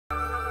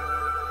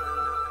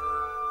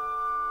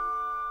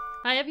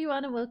Hi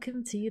everyone and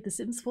welcome to The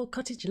Sims 4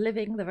 Cottage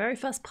Living, the very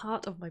first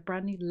part of my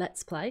brand new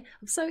Let's Play.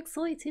 I'm so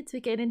excited to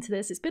get into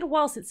this. It's been a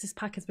while since this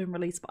pack has been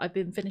released, but I've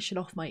been finishing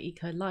off my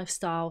Eco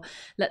Lifestyle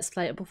Let's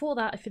Play, and before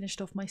that I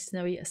finished off my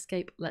Snowy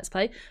Escape Let's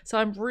Play. So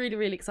I'm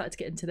really excited to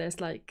get into this.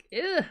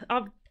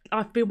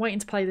 I've been waiting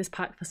to play this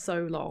pack for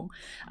so long.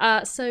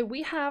 So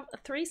we have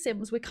 3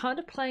 Sims. We're kind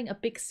of playing a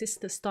Big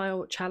Sister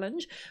style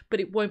challenge, but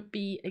it won't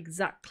be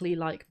exactly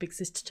like Big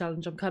Sister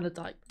challenge. I'm kind of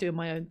like doing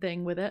my own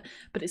thing with it,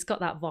 but it's got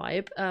that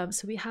vibe.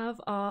 So we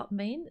have our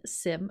main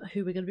Sim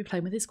who we're going to be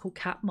playing with is called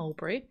Kat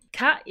Mulberry.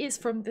 Kat is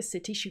from the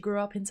city. She grew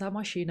up in San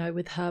Myshuno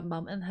with her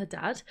mum and her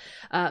dad,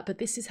 but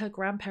this is her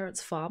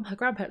grandparents' farm. Her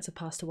grandparents have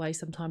passed away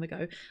some time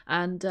ago,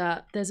 and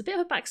there's a bit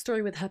of a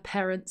backstory with her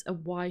parents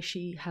and why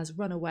she has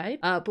run away,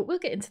 but we'll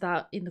get into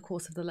that in the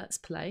course of the Let's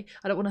Play.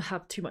 I don't want to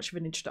have too much of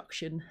an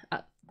introduction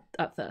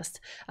at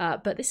first,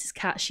 but this is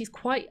Kat. She's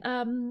quite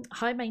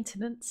high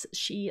maintenance.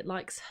 She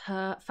likes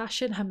her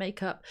fashion, her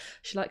makeup.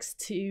 She likes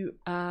to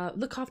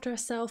look after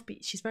herself,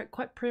 but she's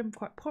quite prim,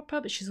 quite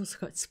proper, but she's also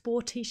quite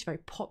sporty. She's very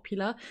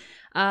popular,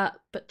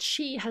 but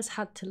she has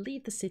had to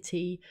leave the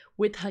city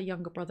with her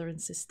younger brother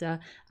and sister,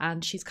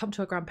 and she's come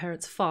to her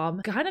grandparents'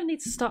 farm. Kind of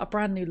needs to start a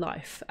brand new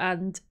life,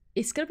 and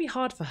it's going to be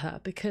hard for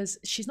her because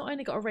she's not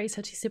only got to raise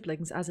her 2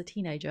 siblings as a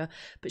teenager,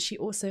 but she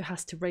also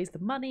has to raise the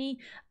money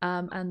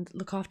and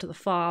look after the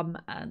farm,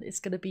 and it's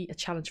going to be a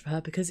challenge for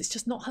her because it's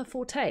just not her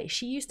forte.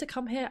 She used to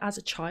come here as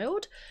a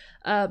child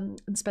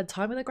and spend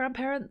time with her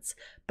grandparents,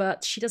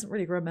 but she doesn't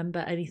really remember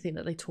anything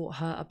that they taught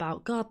her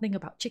about gardening,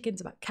 about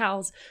chickens, about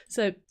cows.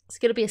 So it's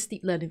going to be a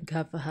steep learning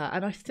curve for her,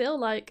 and I feel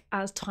like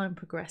as time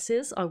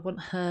progresses I want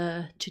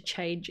her to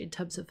change in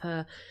terms of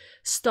her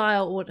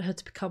style. I want her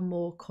to become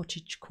more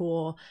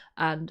cottagecore,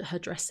 and her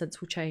dress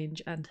sense will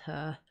change, and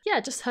her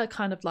just her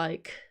kind of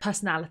like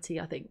personality.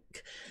 I think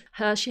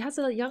she has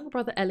a younger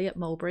brother, Elliot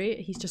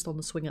Mulberry. He's just on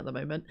the swing at the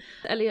moment.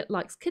 Elliot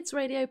likes kids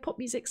radio, pop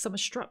music, summer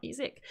strut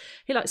music.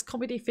 He likes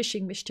comedy,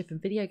 fishing, mischief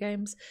and video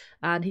games,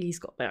 and he's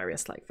got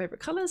various like favorite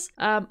colors.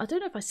 I don't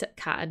know if I set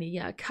Kat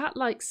any. Kat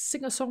likes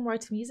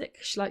singer-songwriting music.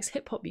 She likes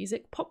hip-hop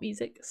music, pop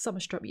music, summer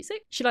strut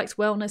music. She likes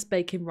wellness,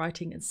 baking,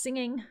 writing and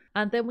singing.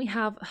 And then we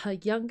have her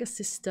younger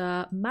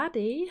sister,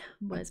 Maddie.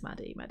 Where's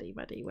Maddie?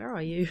 Maddie, where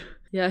are you?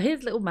 Yeah,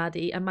 here's little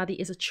Maddie, and Maddie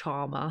is a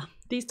charmer.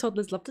 These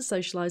toddlers love to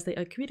socialise. They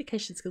earn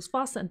communication skills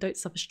faster and don't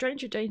suffer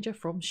stranger danger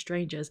from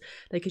strangers.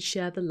 They can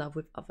share the love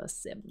with other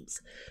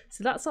Sims.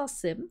 So that's our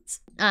Sims,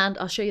 and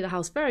I'll show you the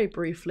house very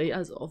briefly,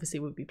 as obviously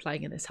we'll be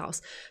playing in this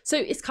house. So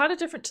it's kind of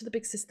different to the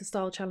Big Sister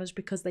style challenge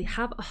because they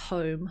have a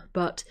home,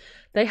 but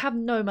they have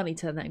no money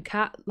to their name.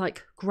 Kat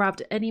like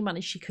grabbed any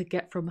money she could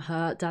get from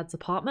her dad's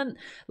apartment,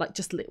 like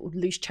just a little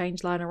loose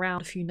change lying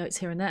around, a few notes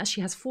here and there.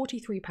 She has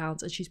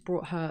 £43, and she's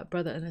brought her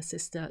brother and her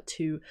sister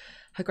to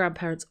her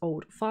grandparents'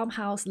 old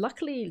farmhouse.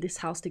 Luckily this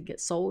house didn't get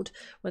sold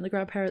when the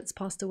grandparents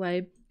passed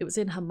away. It was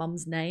in her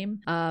mum's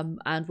name,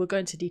 and we'll go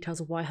into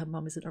details of why her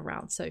mum isn't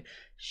around. So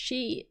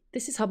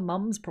this is her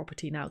mum's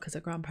property now because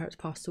her grandparents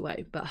passed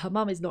away, but her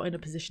mum is not in a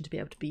position to be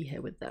able to be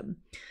here with them.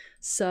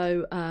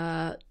 So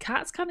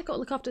Kat's kind of got to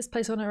look after this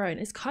place on her own.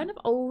 It's kind of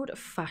old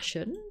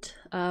fashioned.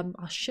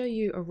 I'll show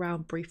you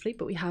around briefly,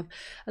 but we have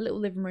a little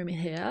living room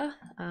here.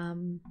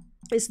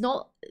 It's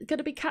not going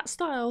to be Kat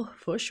style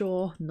for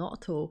sure,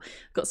 not at all.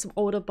 Got some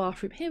older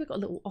bathroom here. We've got a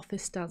little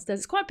office downstairs.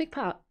 It's quite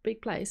a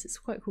big place. It's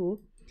quite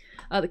cool.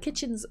 The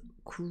kitchen's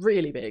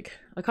really big.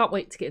 I can't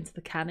wait to get into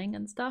the canning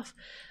and stuff.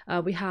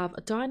 We have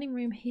a dining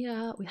room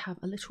here. We have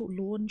a little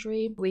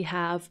laundry. We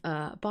have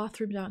a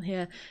bathroom down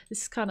here.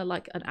 This is kind of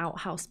like an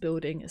outhouse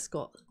building. It's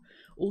got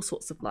all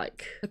sorts of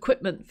like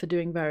equipment for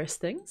doing various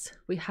things.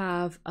 We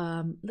have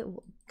a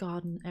little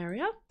garden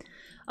area.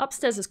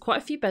 Upstairs there's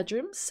quite a few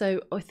bedrooms, so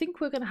I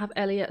think we're going to have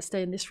Elliot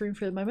stay in this room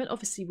for the moment.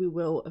 Obviously we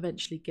will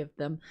eventually give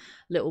them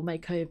little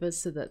makeovers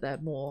so that they're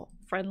more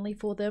friendly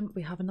for them.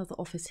 We have another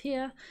office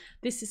here.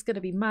 This is going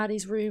to be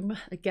Maddie's room.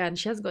 Again,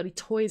 she hasn't got any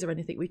toys or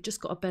anything. We've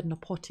just got a bed and a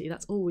potty.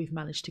 That's all we've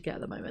managed to get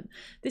at the moment.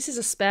 This is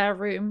a spare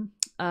room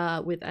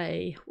with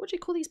a, what do you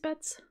call these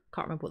beds?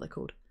 Can't remember what they're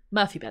called.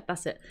 Murphy bed,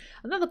 that's it.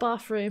 Another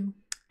bathroom.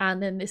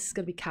 And then this is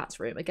going to be Kat's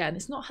room. Again,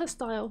 it's not her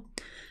style,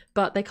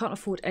 but they can't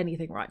afford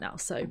anything right now,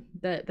 so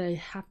they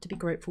have to be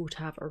grateful to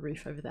have a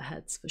roof over their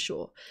heads for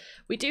sure.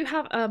 We do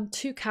have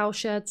 2 cow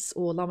sheds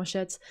or llama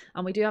sheds,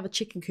 and we do have a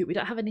chicken coop. We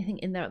don't have anything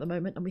in there at the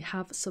moment, and we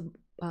have some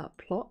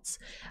plots,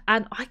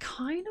 and I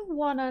kind of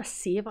want to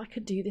see if I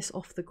can do this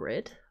off the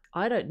grid.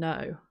 I don't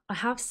know. I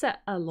have set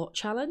a lot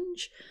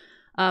challenge.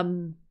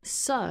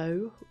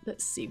 So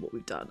let's see what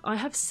we've done. I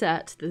have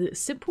set the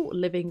Simple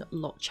Living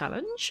Lot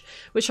Challenge,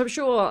 which I'm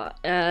sure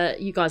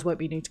you guys won't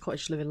be new to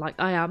cottage living like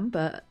I am,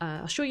 but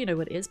I'm sure you know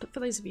what it is. But for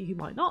those of you who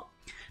might not,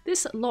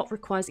 this lot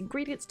requires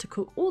ingredients to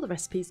cook all the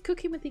recipes.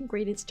 Cooking with the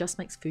ingredients just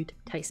makes food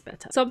taste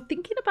better. So I'm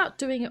thinking about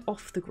doing it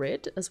off the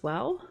grid as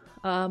well,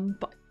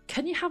 but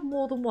Can you have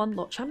more than one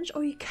lot challenge?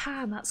 Oh, you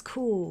can. That's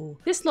cool.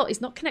 This lot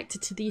is not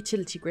connected to the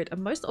utility grid,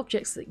 and most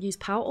objects that use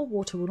power or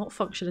water will not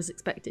function as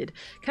expected.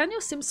 Can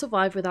your Sims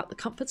survive without the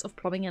comforts of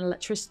plumbing and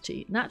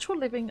electricity? Natural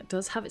living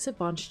does have its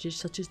advantages,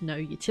 such as no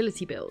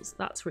utility bills.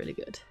 That's really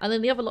good. And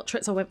then the other lot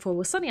traits I went for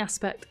were sunny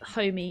aspect,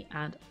 homey,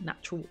 and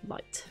natural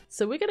light.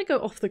 So we're going to go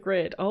off the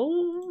grid.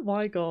 Oh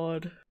my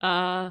god.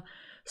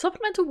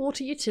 Supplemental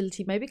water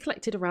utility may be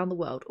collected around the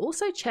world.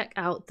 Also check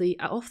out the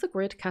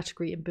off-the-grid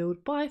category and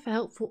build by for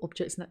helpful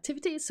objects and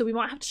activities. So we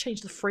might have to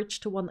change the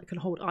fridge to one that can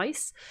hold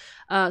ice.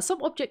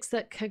 Some objects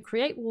that can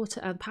create water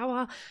and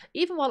power,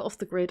 even while off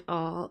the grid,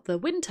 are the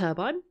wind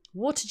turbine,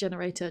 water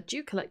generator,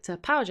 dew collector,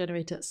 power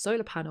generator,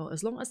 solar panel.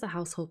 As long as the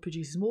household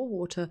produces more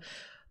water,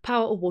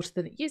 power or water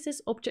than it uses,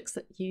 objects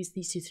that use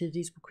these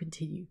utilities will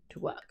continue to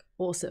work.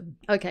 Awesome.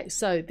 Okay,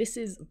 so this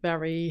is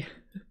very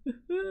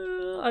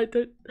I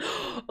don't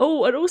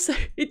oh, and also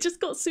it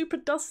just got super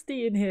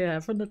dusty in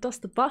here from the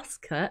dust of bus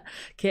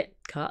kit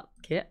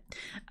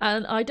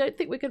and I don't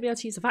think we're gonna be able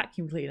to use a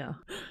vacuum cleaner.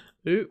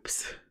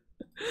 Oops.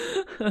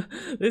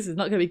 This is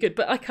not going to be good,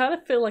 but I kind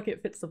of feel like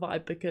it fits the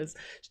vibe because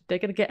they're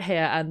going to get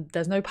here and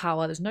there's no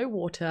power, there's no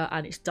water,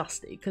 and it's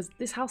dusty because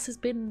this house has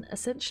been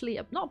essentially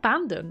not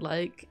abandoned,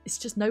 like it's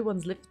just no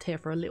one's lived here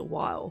for a little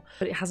while,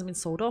 but it hasn't been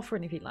sold off or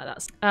anything like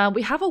that.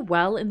 We have a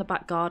well in the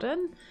back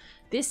garden.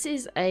 This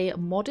is a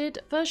modded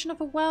version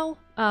of a well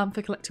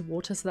for collecting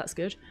water, so that's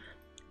good.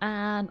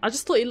 And I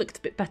just thought it looked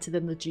a bit better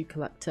than the dew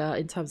collector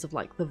in terms of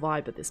like the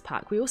vibe of this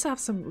pack. We also have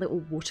some little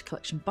water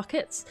collection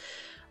buckets.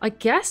 I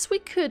guess we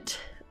could,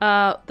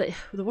 the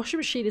washing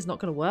machine is not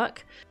going to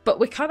work, but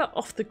we're kind of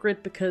off the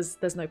grid because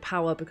there's no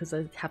power because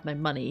I have no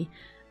money,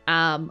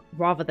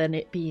 rather than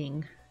it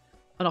being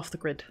an off the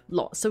grid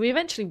lot. So we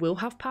eventually will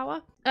have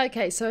power.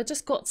 Okay, so I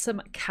just got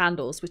some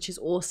candles, which is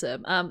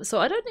awesome. So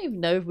I don't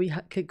even know if we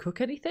could cook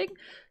anything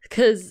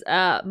because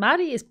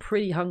Maddie is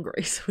pretty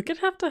hungry. So we're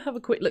going to have a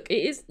quick look.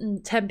 It is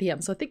 10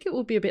 p.m. So I think it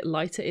will be a bit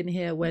lighter in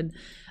here when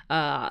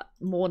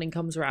morning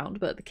comes around,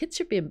 but the kids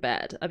should be in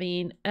bed. I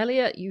mean,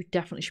 Elliot, you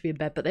definitely should be in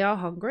bed, but they are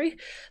hungry.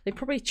 They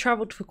probably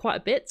traveled for quite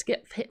a bit to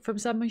get hit from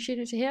San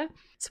Mancino to here.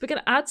 So we're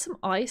going to add some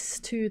ice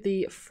to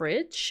the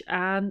fridge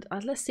and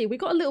let's see, we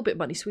got a little bit of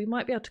money, so we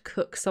might be able to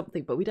cook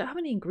something, but we don't have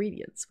any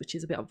ingredients, which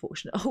is a bit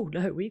unfortunate. Oh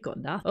no, we got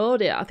nothing. Oh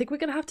dear, I think we're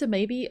going to have to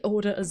maybe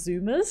order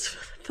Azumas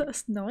for the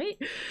first night.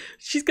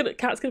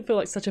 Kat's going to feel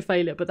like such a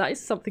failure, but that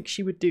is something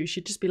she would do.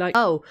 She'd just be like,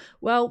 oh,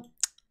 well,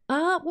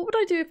 what would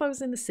I do if I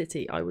was in the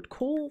city? I would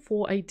call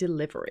for a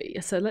delivery.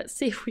 So let's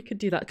see if we can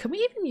do that. Can we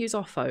even use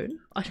our phone?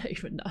 I don't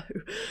even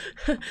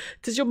know.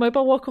 Does your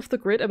mobile work off the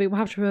grid? I mean, we'll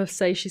have to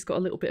say she's got a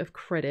little bit of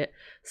credit.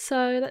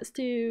 So let's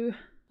do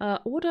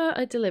order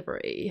a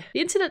delivery.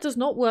 The internet does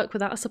not work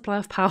without a supply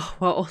of power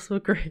while off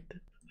the grid.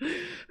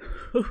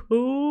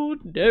 Oh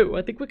no,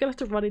 I think we're gonna have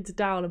to run into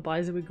town and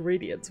buy some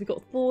ingredients. We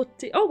got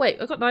 40. Oh wait,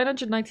 I got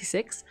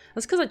 996.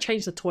 That's because I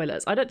changed the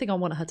toilets. I don't think I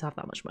want her to have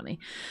that much money.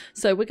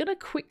 So we're gonna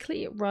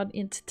quickly run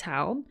into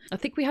town. I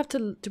think we have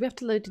to, do we have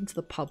to load into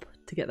the pub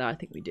to get there? I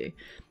think we do.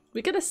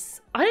 We're gonna,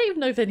 I don't even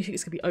know if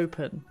anything's gonna be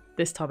open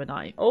this time of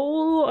night.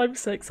 Oh, I'm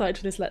so excited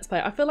for this Let's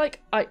Play. I feel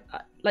like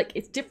like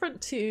it's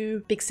different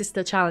to Big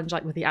Sister Challenge,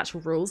 like with the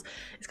actual rules.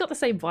 It's got the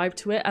same vibe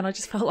to it, and I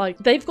just felt like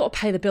they've got to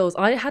pay the bills.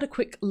 I had a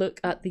quick look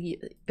at the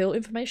bill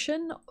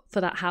information for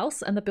that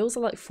house, and the bills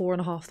are like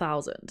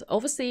 4,500.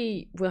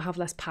 Obviously, we'll have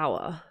less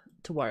power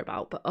to worry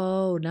about, but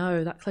oh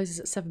no, that closes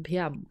at 7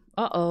 p.m.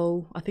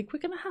 Uh-oh, I think we're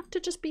gonna have to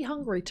just be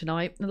hungry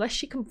tonight, unless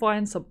she can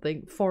find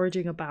something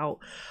foraging about.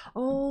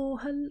 Oh,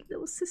 her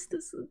little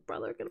sisters and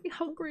brother are gonna be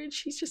hungry and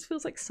she just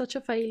feels like such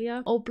a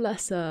failure. Oh,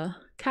 bless her.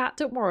 Kat,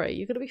 don't worry,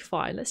 you're gonna be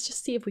fine. Let's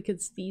just see if we can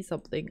see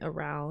something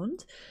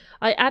around.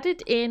 I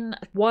added in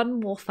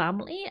one more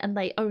family and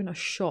they own a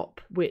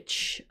shop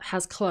which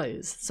has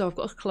closed. So I've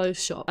got a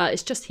clothes shop.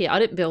 It's just here. I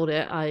didn't build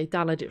it. I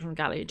downloaded it from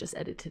Gallery and just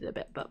edited it a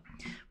bit. But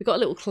we got a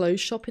little clothes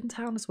shop in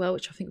town as well,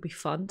 which I think would be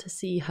fun to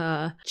see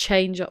her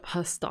change up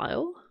her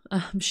style.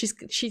 She's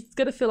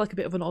gonna feel like a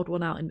bit of an odd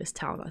one out in this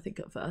town, I think,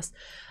 at first.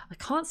 I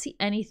can't see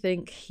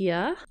anything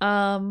here.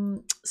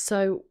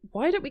 So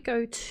why don't we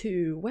go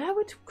to, where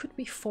could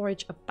we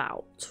forage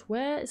about?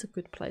 Where is a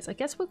good place? I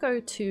guess we'll go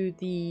to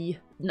the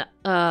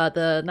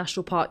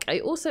national park. I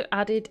also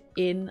added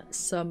in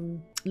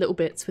some little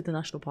bits with the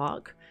national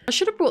park. I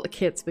should have brought the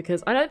kids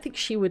because I don't think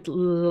she would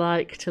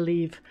like to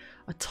leave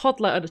a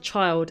toddler and a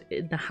child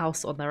in the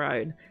house on their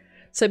own.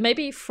 So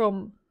maybe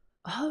from,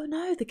 oh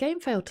no, the game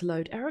failed to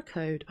load. Error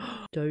code.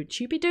 Don't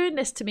you be doing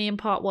this to me in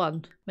part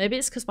 1. Maybe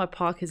it's because my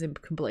park is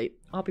incomplete.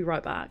 I'll be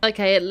right back.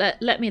 Okay,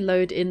 let me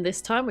load in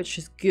this time, which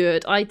is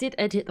good. I did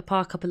edit the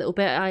park up a little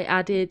bit. I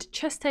added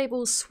chess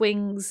tables,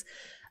 swings,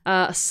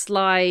 a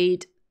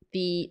slide,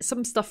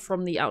 some stuff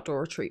from the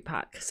outdoor retreat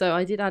pack. So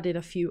I did add in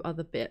a few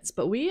other bits,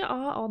 but we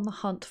are on the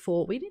hunt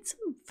for, we need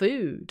some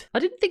food. I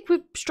didn't think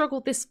we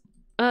struggled this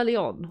early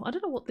on. I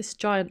don't know what this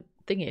giant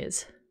thing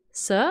is.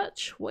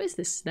 Search? What is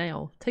this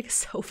snail? Take a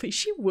selfie.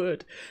 She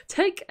would.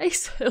 Take a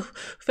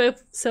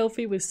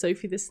selfie with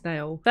Sophie the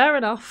snail. Fair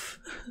enough.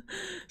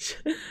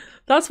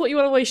 That's what you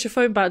want to waste your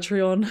phone battery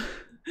on.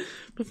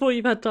 before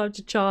you've had time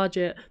to charge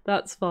it.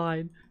 That's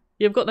fine.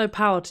 You've got no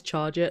power to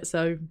charge it,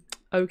 so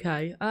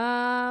okay.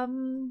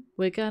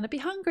 We're gonna be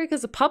hungry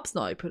because the pub's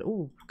not open.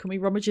 Oh, can we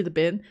rummage in the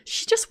bin?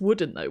 She just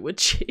wouldn't though, would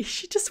she?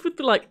 She just would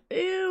be like,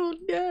 ew,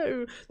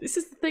 no. This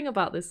is the thing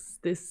about this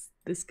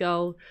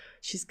girl.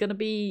 She's gonna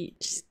be.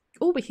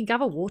 Oh, we can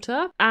gather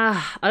water.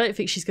 I don't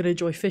think she's gonna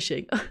enjoy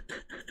fishing.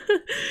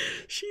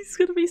 She's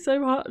gonna be so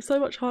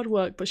much hard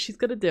work, but she's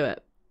gonna do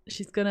it.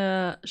 She's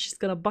gonna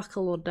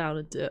buckle on down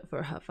and do it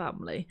for her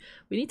family.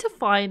 We need to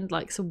find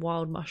like some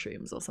wild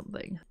mushrooms or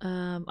something.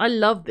 I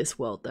love this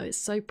world though. It's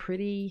so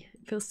pretty.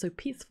 It feels so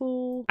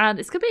peaceful. And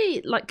it's gonna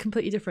be like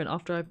completely different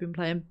after I've been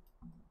playing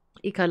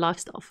eco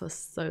lifestyle for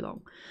so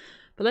long.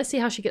 But let's see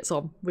how she gets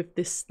on with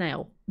this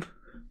snail.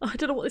 I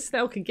don't know what this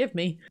snail can give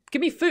me.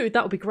 Give me food,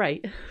 that would be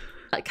great.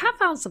 Kat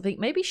found something.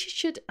 Maybe she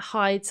should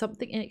hide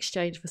something in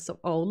exchange for some.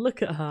 Oh,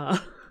 look at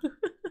her.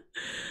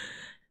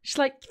 She's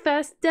like,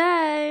 first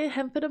day,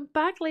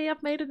 Henford-on-Bagley,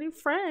 I've made a new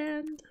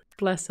friend.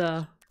 Bless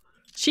her.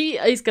 She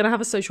is going to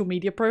have a social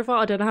media profile.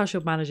 I don't know how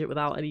she'll manage it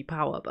without any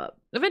power, but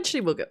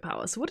eventually we'll get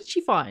power. So what did she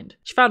find?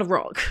 She found a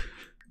rock.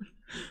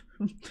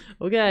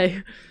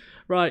 Okay.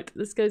 Right,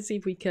 let's go see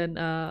if we can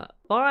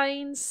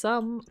find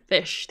some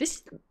fish.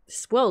 This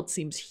world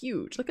seems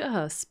huge. Look at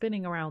her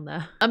spinning around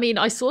there. I mean,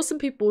 I saw some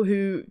people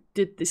who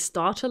did this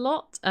starter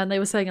lot and they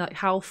were saying like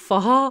how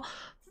far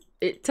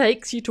it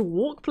takes you to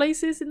walk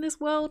places in this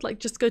world, like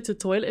just go to the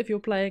toilet if you're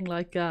playing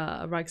like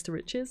Rags to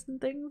Riches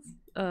and things.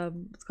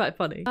 It's quite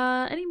funny.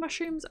 Any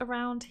mushrooms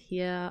around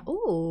here?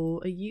 Oh,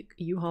 are you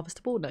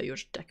harvestable? No, you're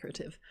just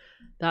decorative.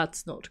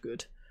 That's not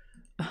good.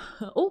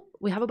 Oh,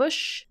 we have a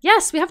bush.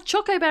 Yes, we have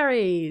choco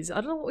berries. I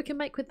don't know what we can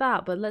make with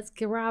that, but let's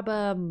grab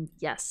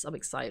yes, I'm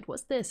excited.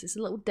 What's this? It's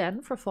a little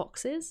den for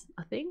foxes,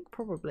 I think,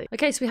 probably.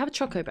 Okay, so we have a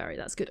choco berry.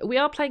 That's good. We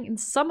are playing in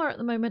summer at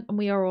the moment and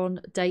we are on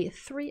day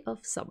 3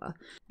 of summer.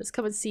 Let's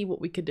come and see what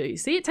we can do.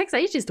 See, it takes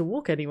ages to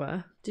walk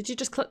anywhere. Did you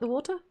just collect the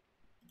water?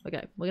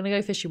 Okay, we're gonna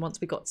go fishing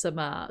once we got some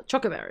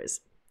choco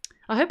berries.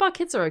 I hope our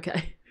kids are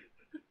okay.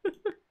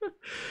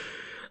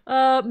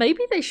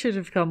 Maybe they should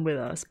have come with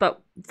us,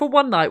 but for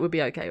one night would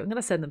be okay. I'm going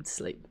to send them to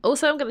sleep.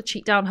 Also, I'm going to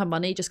cheat down her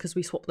money just because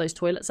we swapped those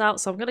toilets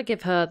out. So I'm going to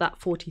give her that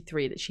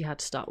 43 that she had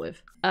to start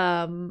with.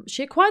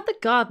 She acquired the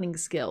gardening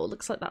skill.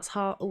 Looks like that's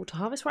all to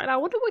harvest right now. I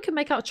wonder what we can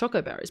make out of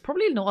choco berries.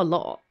 Probably not a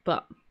lot,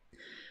 but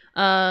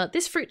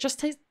this fruit just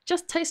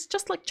tastes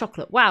just like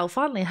chocolate. Wow,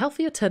 finally a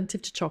healthy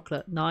alternative to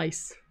chocolate.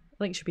 Nice.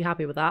 I think she'll be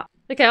happy with that.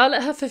 Okay, I'll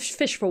let her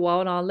fish for a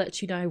while and I'll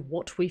let you know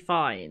what we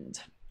find.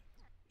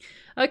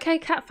 Okay,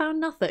 Kat found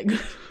nothing.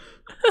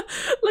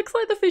 Looks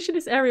like the fish in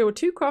this area were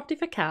too crafty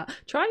for Kat.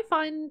 Try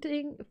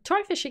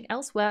fishing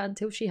elsewhere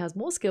until she has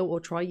more skill or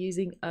try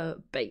using a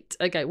bait.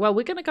 Okay, well,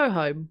 we're going to go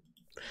home.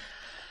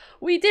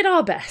 We did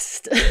our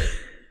best.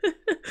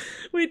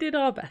 We did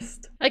our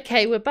best.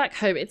 Okay, we're back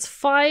home. It's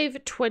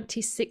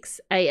 5:26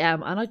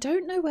 a.m. and I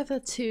don't know whether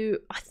to...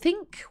 I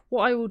think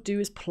what I will do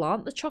is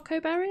plant the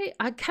chocoberry.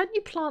 Can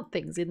you plant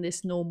things in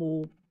this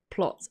normal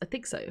plot? I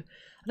think so.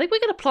 I think we're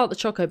going to plant the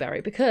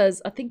chocoberry because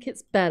I think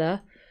it's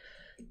better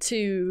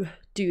to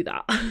do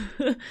that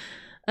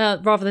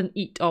rather than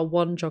eat our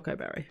one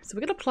chocoberry. So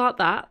we're going to plant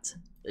that.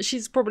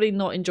 She's probably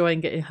not enjoying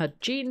getting her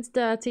jeans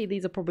dirty.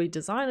 These are probably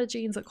designer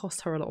jeans that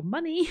cost her a lot of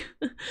money.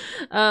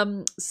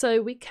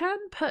 So we can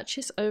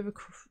purchase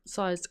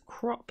oversized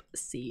crop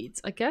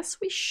seeds. I guess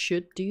we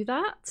should do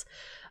that.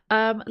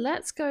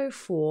 Let's go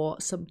for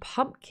some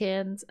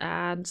pumpkins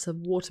and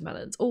some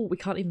watermelons. Oh, we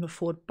can't even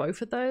afford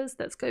both of those.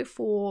 Let's go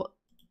for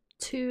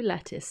 2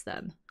 lettuce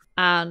then.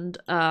 And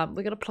we're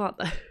going to plant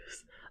those.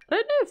 I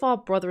don't know if our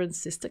brother and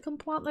sister can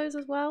plant those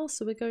as well.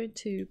 So we're going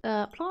to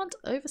plant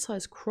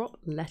oversized crop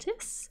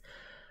lettuce,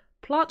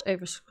 plant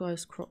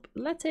oversized crop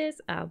lettuce,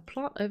 and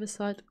plant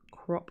oversized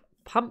crop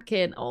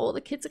pumpkin. Oh,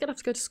 the kids are going to have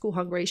to go to school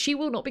hungry. She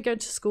will not be going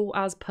to school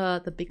as per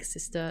the big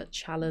sister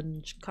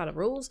challenge kind of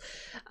rules.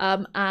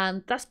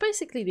 And that's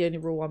basically the only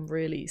rule I'm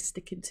really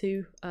sticking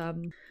to. I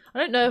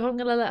don't know if I'm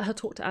going to let her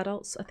talk to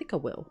adults. I think I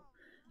will.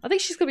 I think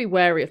she's going to be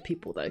wary of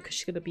people, though, because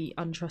she's going to be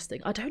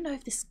untrusting. I don't know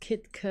if this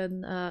kid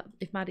can,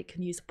 if Maddie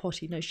can use a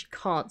potty. No, she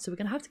can't. So we're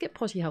going to have to get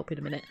potty help in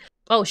a minute.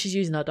 Oh, she's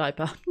using her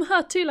diaper.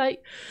 Too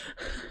late.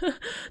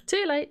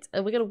 Too late.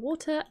 And we're going to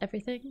water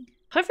everything.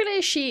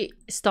 Hopefully she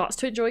starts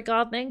to enjoy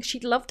gardening. She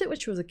loved it when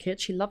she was a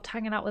kid. She loved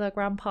hanging out with her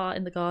grandpa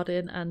in the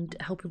garden and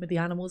helping with the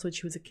animals when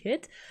she was a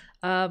kid.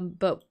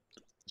 But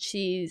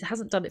she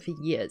hasn't done it for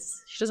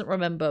years. She doesn't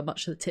remember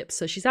much of the tips,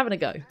 so she's having a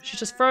go. She's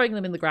just throwing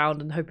them in the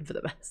ground and hoping for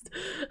the best.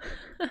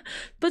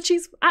 But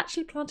she's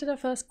actually planted her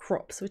first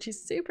crops, which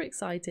is super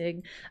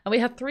exciting. And we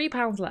have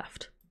 £3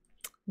 left.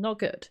 Not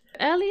good.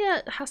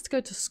 Elliot has to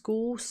go to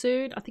school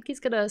soon. I think he's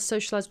going to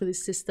socialise with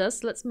his sister,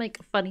 so let's make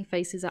funny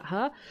faces at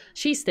her.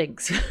 She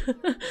stinks.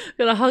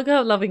 Going to hug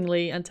her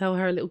lovingly and tell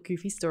her a little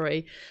goofy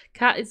story.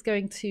 Kat is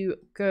going to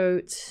go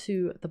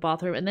to the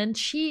bathroom, and then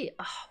she...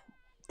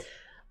 Oh,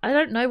 I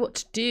don't know what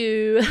to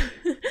do.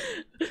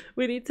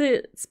 We need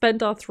to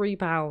spend our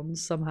 £3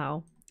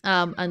 somehow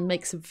and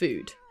make some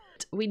food.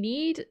 We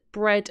need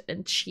bread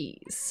and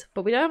cheese,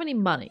 but we don't have any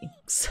money.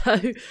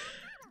 So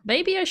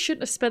Maybe I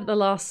shouldn't have spent the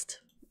last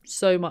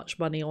so much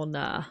money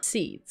on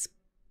seeds.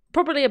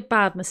 Probably a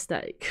bad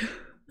mistake.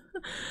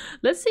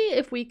 Let's see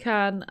if we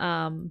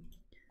can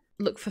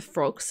look for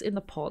frogs in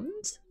the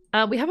pond.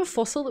 We have a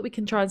fossil that we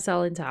can try and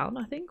sell in town,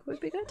 I think would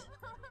be good.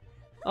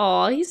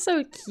 Oh, he's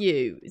so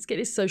cute. He's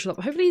getting his social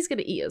up. Hopefully he's going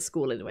to eat at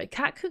school anyway.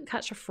 Kat couldn't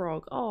catch a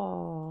frog.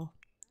 Oh,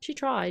 she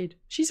tried.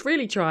 She's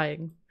really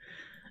trying.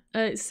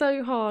 It's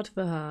so hard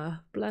for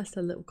her. Bless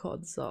her little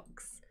cotton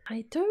socks.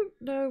 I don't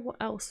know what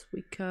else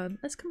we can.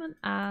 Let's come in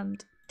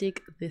and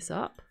dig this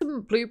up.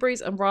 Some blueberries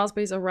and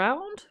raspberries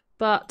around,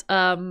 but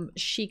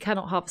she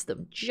cannot harvest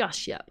them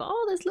just yet. But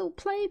oh, there's a little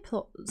play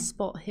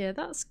spot here.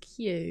 That's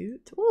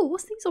cute. Oh,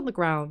 what's these on the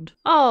ground?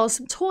 Oh,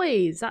 some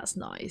toys. That's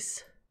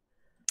nice.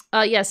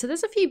 Yeah, so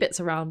there's a few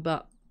bits around,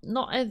 but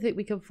not anything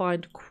we can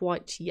find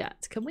quite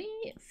yet. Can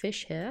we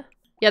fish here?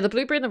 Yeah, the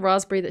blueberry and the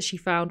raspberry that she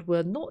found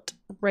were not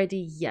ready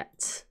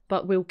yet,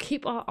 but we'll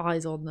keep our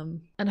eyes on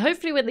them. And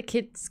hopefully when the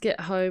kids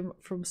get home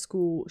from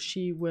school,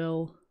 she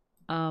will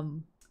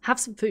have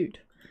some food.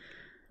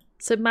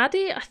 So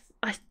Maddie,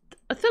 I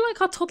feel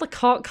like our toddler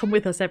can't come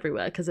with us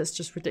everywhere because it's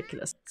just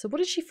ridiculous. So what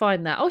did she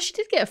find there? Oh, she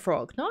did get a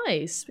frog.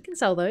 Nice. We can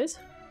sell those.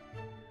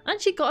 And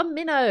she got a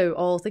minnow.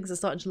 Oh, things are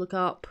starting to look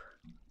up.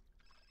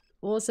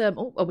 Awesome.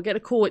 Oh, we get a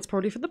call. It's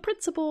probably from the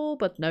principal,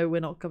 but no, we're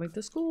not coming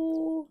to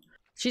school.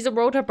 She's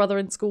enrolled her brother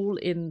in school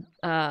in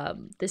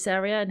this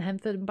area in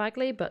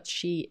Henford-on-Bagley, but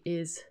she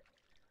is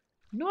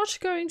not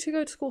going to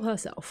go to school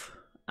herself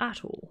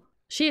at all.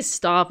 She is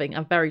starving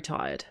and very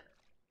tired.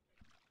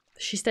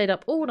 She stayed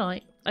up all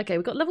night. Okay,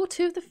 we got level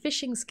 2 of the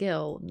fishing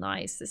skill.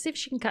 Nice. Let's see if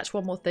she can catch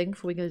one more thing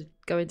before we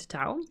go into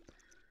town.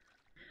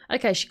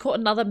 Okay, she caught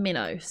another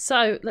minnow.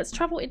 So let's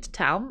travel into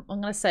town.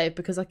 I'm going to save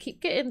because I keep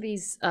getting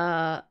these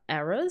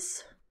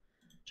errors.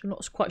 I'm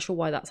not quite sure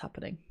why that's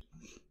happening.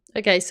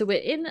 Okay, so we're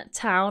in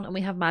town and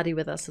we have Maddie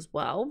with us as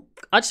well.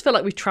 I just feel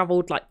like we've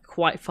travelled like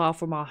quite far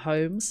from our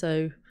home.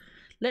 So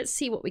let's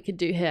see what we can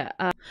do here.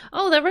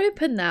 Oh, they're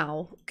open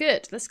now.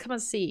 Good. Let's come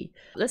and see.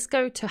 Let's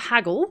go to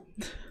Haggle.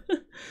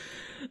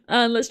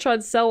 And let's try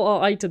and sell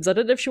our items. I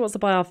don't know if she wants to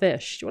buy our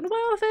fish. Do you want to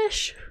buy our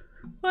fish?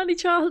 By any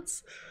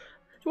chance?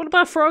 Do you want to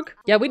buy a frog?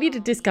 Yeah, we need a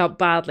discount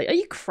badly. Are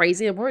you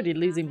crazy? I'm already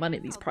losing money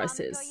at these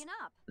prices.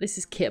 This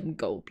is Kim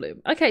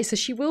Goldblum. Okay, so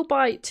she will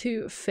buy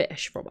 2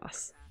 fish from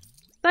us.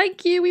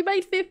 Thank you. We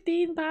made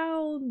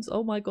 £15.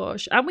 Oh my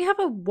gosh. And we have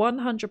a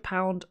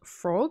 £100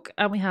 frog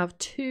and we have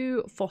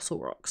 2 fossil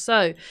rocks.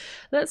 So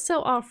let's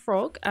sell our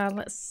frog and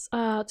let's...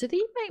 do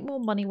they make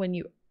more money when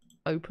you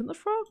open the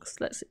frogs?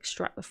 Let's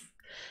extract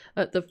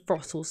the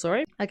fossils,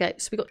 sorry. Okay,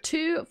 so we got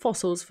 2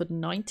 fossils for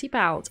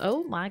 £90.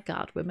 Oh my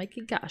god, we're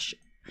making cash.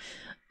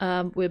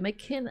 We're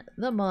making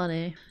the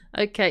money.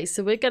 Okay,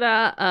 so we're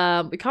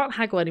gonna we can't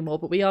haggle anymore,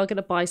 but we are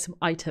gonna buy some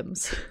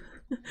items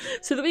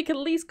so that we can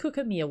at least cook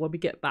a meal when we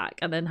get back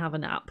and then have a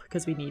nap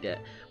because we need it.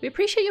 We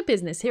appreciate your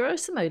business, Hero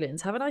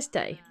Simoleons. Have a nice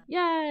day.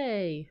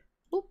 Yay.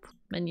 Oop,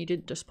 menu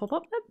didn't just pop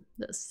up then.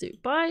 Let's do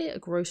buy a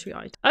grocery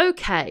item.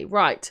 Okay,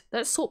 right.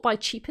 Let's sort by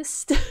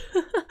cheapest.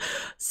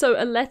 So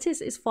a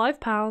lettuce is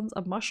 £5,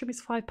 a mushroom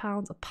is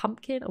 £5, a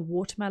pumpkin, a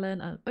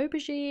watermelon, an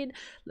aubergine.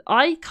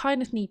 I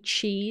kind of need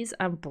cheese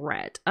and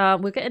bread.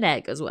 We'll get an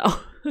egg as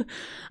well.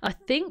 I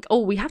think,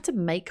 oh, we have to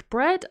make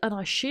bread and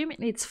I assume it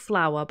needs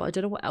flour, but I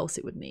don't know what else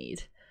it would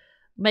need.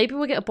 Maybe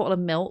we'll get a bottle of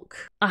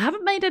milk. I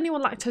haven't made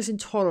anyone lactose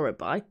intolerant,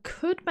 but I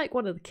could make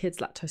one of the kids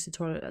lactose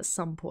intolerant at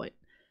some point.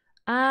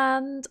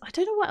 And I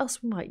don't know what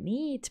else we might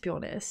need, to be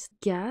honest.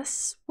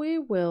 Guess we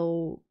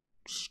will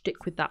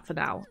stick with that for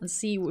now and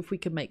see if we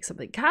can make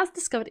something. Kat has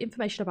discovered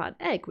information about an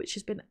egg which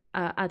has been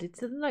added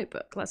to the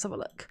notebook. Let's have a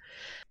look.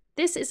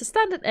 This is a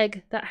standard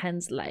egg that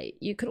hens lay.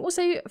 You can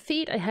also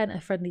feed a hen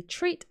a friendly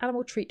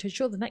animal treat to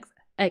ensure the next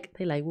egg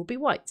they lay will be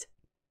white.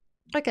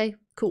 Okay,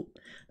 cool.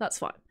 That's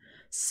fine.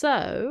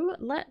 So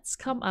let's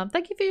come.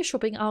 Thank you for your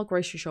shopping at our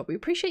grocery shop. We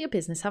appreciate your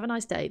business. Have a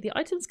nice day. The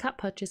items Kat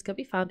purchased can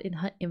be found in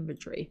her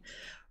inventory.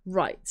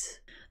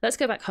 Right, let's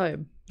go back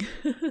home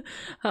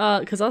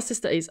because our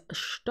sister is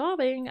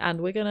starving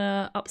and we're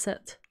gonna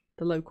upset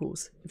the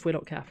locals if we're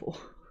not careful.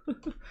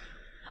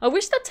 I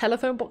wish that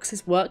telephone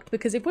boxes worked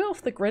because if we're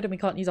off the grid and we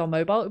can't use our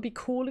mobile, it would be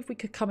cool if we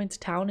could come into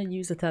town and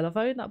use the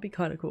telephone. That'd be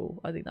kind of cool.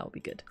 I think that would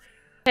be good.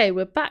 Okay,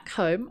 we're back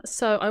home.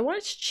 So I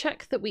wanted to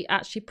check that we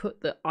actually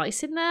put the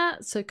ice in there.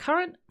 So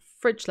current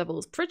fridge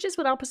levels. Fridges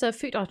will now preserve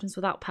food items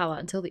without power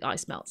until the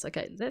ice melts.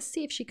 Okay, let's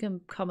see if she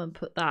can come and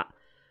put that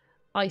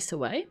ice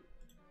away.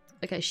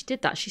 Okay, she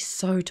did that. She's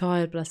so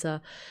tired, bless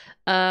her.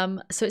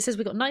 So it says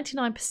we got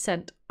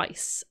 99%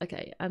 ice.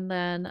 Okay, and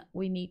then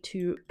we need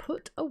to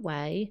put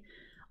away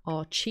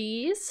our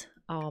cheese,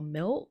 our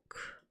milk,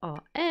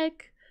 our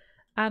egg,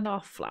 and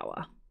our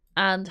flour.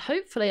 And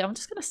hopefully, I'm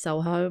just going to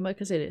sell her home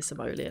because it is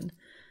simoleon.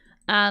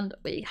 And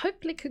we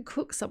hopefully can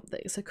cook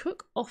something. So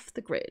cook off the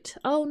grid.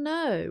 Oh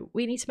no,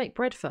 we need to make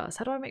bread first.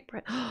 How do I make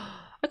bread?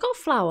 I got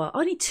flour.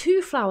 I need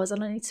 2 flours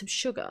and I need some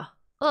sugar.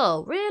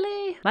 Oh,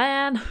 really?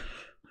 Man.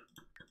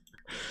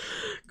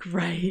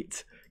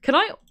 Great.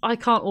 I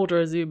can't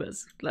order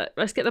Azumas.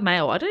 Let's get the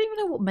mail. I don't even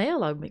know what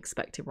mail I'm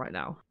expecting right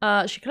now.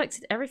 She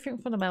collected everything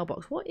from the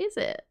mailbox. What is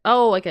it?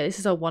 Oh, okay. This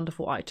is our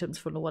wonderful items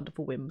from the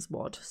Wonderful Whims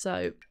mod.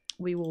 So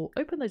we will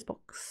open those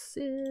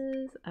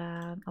boxes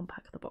and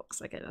unpack the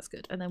box. Okay, that's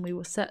good. And then we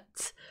will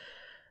set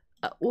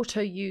auto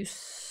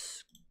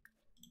use.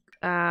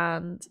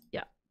 And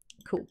yeah,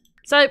 cool.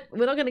 So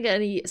we're not going to get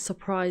any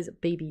surprise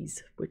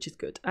babies, which is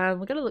good. And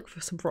we're going to look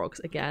for some frogs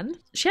again.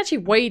 She actually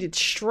waded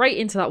straight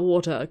into that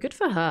water. Good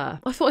for her.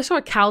 I thought I saw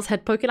a cow's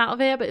head poking out of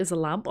here, but it was a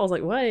lamp. I was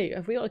like, wait,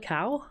 have we got a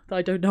cow that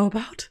I don't know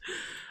about?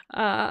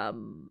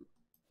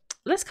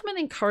 Let's come and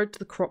encourage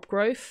the crop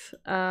growth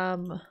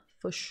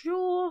for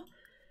sure.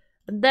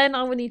 And then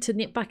I will need to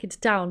nip back into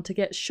town to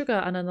get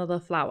sugar and another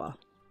flower.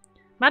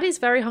 Maddie's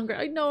very hungry.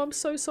 I know, I'm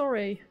so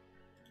sorry.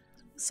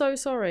 So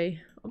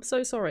sorry. I'm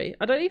so sorry.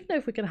 I don't even know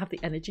if we're going to have the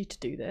energy to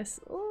do this.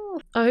 Oh,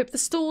 I hope the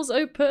store's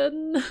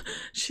open.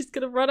 She's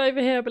going to run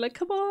over here and be like,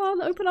 come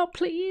on, open up,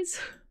 please.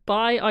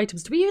 Buy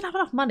items. Do we even have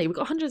enough money? We've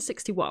got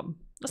 161.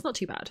 That's not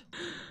too bad.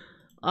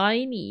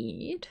 I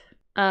need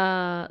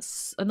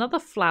another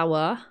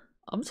flower.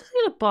 I'm just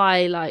going to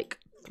buy like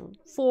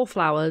 4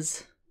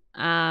 flowers.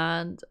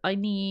 And I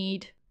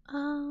need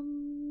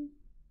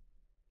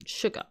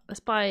sugar. Let's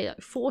buy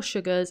like 4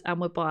 sugars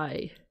and we'll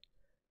buy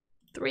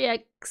 3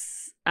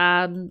 eggs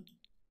and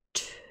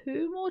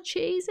 2 more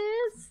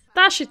cheeses.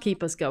 That should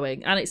keep us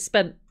going. And it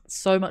spent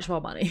so much of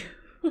our money.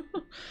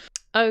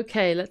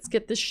 Okay, let's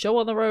get this show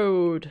on the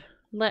road.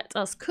 Let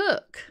us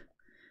cook.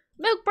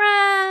 Milk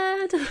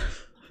bread!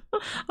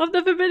 I've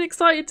never been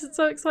so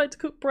excited to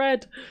cook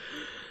bread.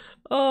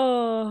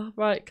 Oh,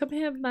 right. Come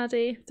here,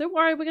 Maddie. Don't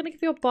worry, we're going to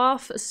give you a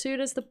bath as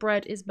soon as the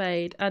bread is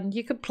made. And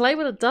you can play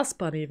with a dust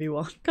bunny if you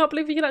want. Can't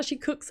believe you can actually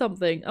cook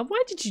something. And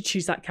why did you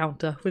choose that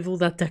counter with all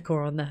that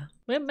decor on there?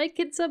 We're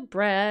making some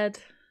bread.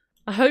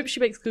 I hope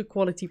she makes good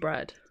quality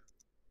bread.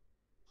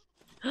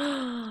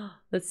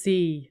 Let's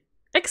see.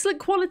 Excellent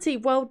quality.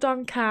 Well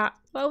done, Kat.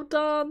 Well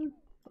done.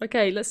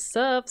 Okay, let's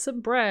serve some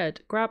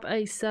bread. Grab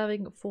a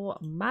serving for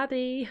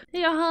Maddie.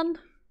 Here, hun.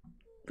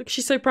 Look,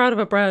 she's so proud of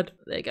her bread.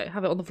 There you go.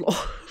 Have it on the floor.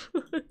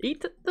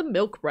 Eat the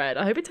milk bread.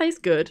 I hope it tastes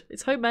good.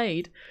 It's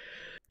homemade.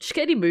 Did she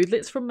get any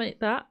moodlets from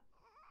that?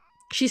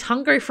 She's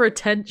hungry for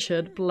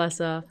attention. Bless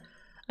her.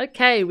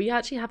 Okay, we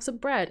actually have some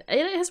bread.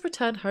 Elliot has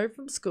returned home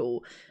from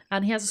school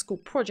and he has a school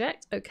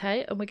project.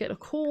 Okay, and we're getting a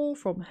call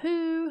from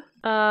who?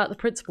 The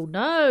principal.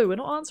 No, we're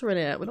not answering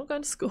it. We're not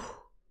going to school.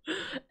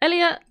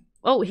 Elliot.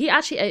 Oh, he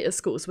actually ate at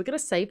school, so we're going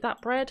to save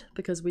that bread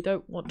because we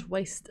don't want to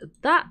waste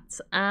that.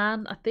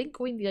 And I think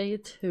we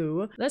need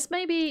to... Let's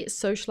maybe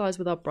socialise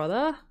with our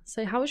brother.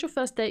 Say, how was your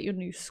first day at your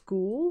new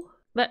school?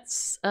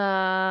 Let's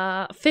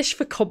fish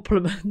for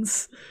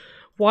compliments.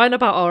 Whine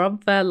about our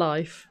unfair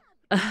life.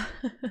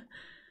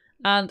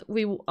 And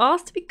we will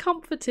ask to be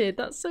comforted.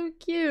 That's so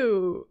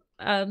cute.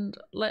 And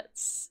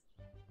let's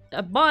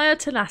admire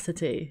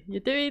tenacity. You're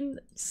doing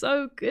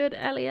so good,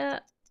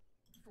 Elliot.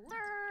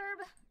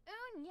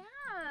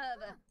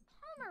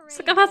 It's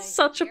like I've had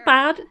such a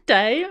bad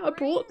day. I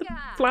bought the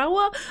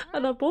flour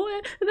and I bought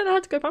it and then I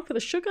had to go back for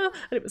the sugar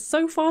and it was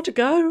so far to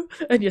go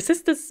and your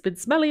sister's been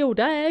smelly all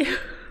day.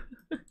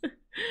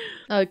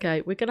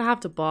 Okay, we're going to have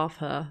to bath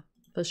her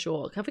for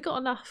sure. Have we got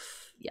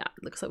enough? Yeah,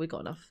 looks like we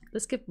got enough.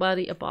 Let's give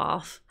Birdie a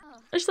bath.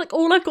 And she's like,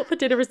 all I've got for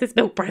dinner is this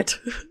milk bread.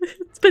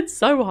 It's been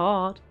so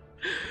hard.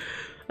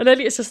 And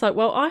Elliot's just like,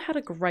 well, I had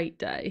a great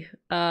day.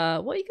 What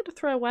are you going to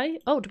throw away?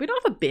 Oh, do we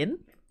not have a bin?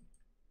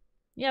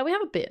 Yeah, we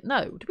have a bin.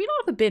 No, do we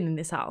not have a bin in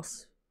this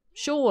house?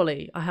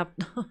 Surely I have.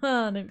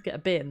 I didn't get a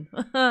bin.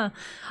 I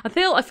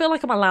feel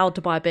like I'm allowed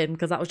to buy a bin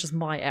because that was just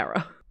my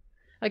error.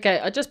 Okay,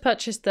 I just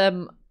purchased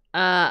them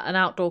an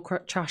outdoor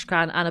trash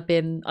can and a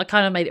bin. I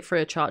kind of made it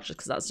free of charge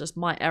because that's just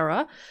my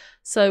error.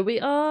 So we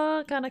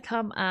are gonna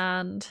come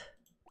and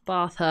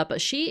bath her,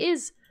 but she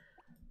is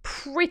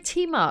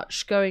pretty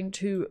much going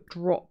to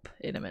drop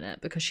in a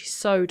minute because she's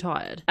so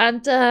tired.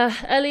 And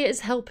Elliot is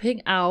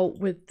helping out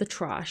with the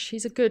trash.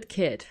 He's a good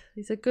kid.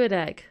 He's a good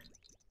egg.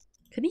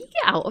 Can he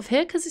get out of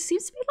here? Because it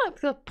seems to be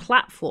like a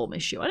platform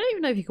issue. I don't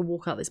even know if you can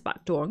walk out this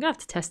back door. I'm gonna have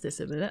to test this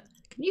in a minute.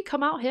 Can you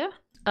come out here?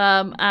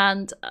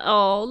 And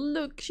oh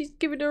look, she's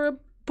giving her a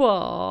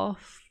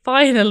bath.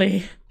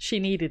 Finally,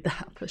 she needed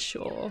that for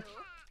sure.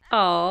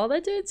 Oh,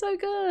 they're doing so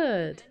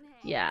good.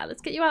 Yeah,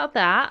 let's get you out of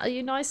that. Are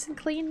you nice and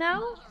clean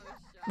now?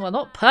 Well,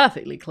 not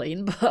perfectly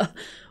clean, but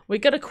we're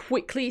going to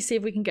quickly see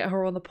if we can get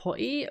her on the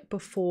potty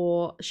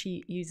before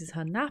she uses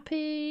her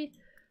nappy.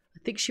 I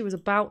think she was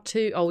about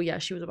to. Oh, yeah,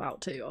 she was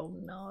about to. Oh,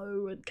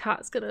 no. And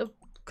Kat's going to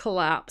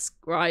collapse.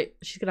 Right.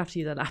 She's going to have to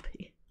use her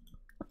nappy.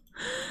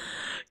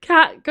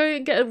 Kat, go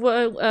and get a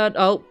word.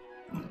 Oh.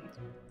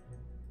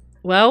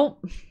 Well,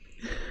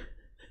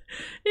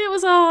 it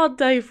was a hard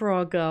day for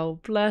our girl.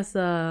 Bless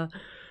her.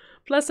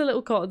 Bless her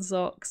little cotton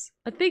socks.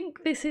 I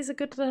think this is a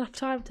good enough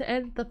time to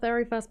end the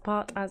very first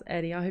part as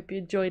any. I hope you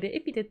enjoyed it.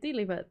 If you did, do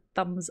leave a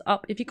thumbs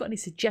up. If you've got any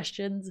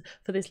suggestions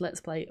for this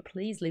Let's Play,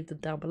 please leave them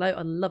down below.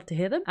 I'd love to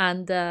hear them.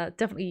 And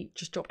definitely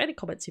just drop any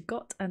comments you've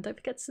got. And don't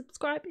forget to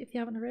subscribe if you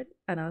haven't already.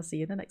 And I'll see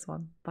you in the next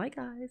one. Bye,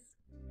 guys.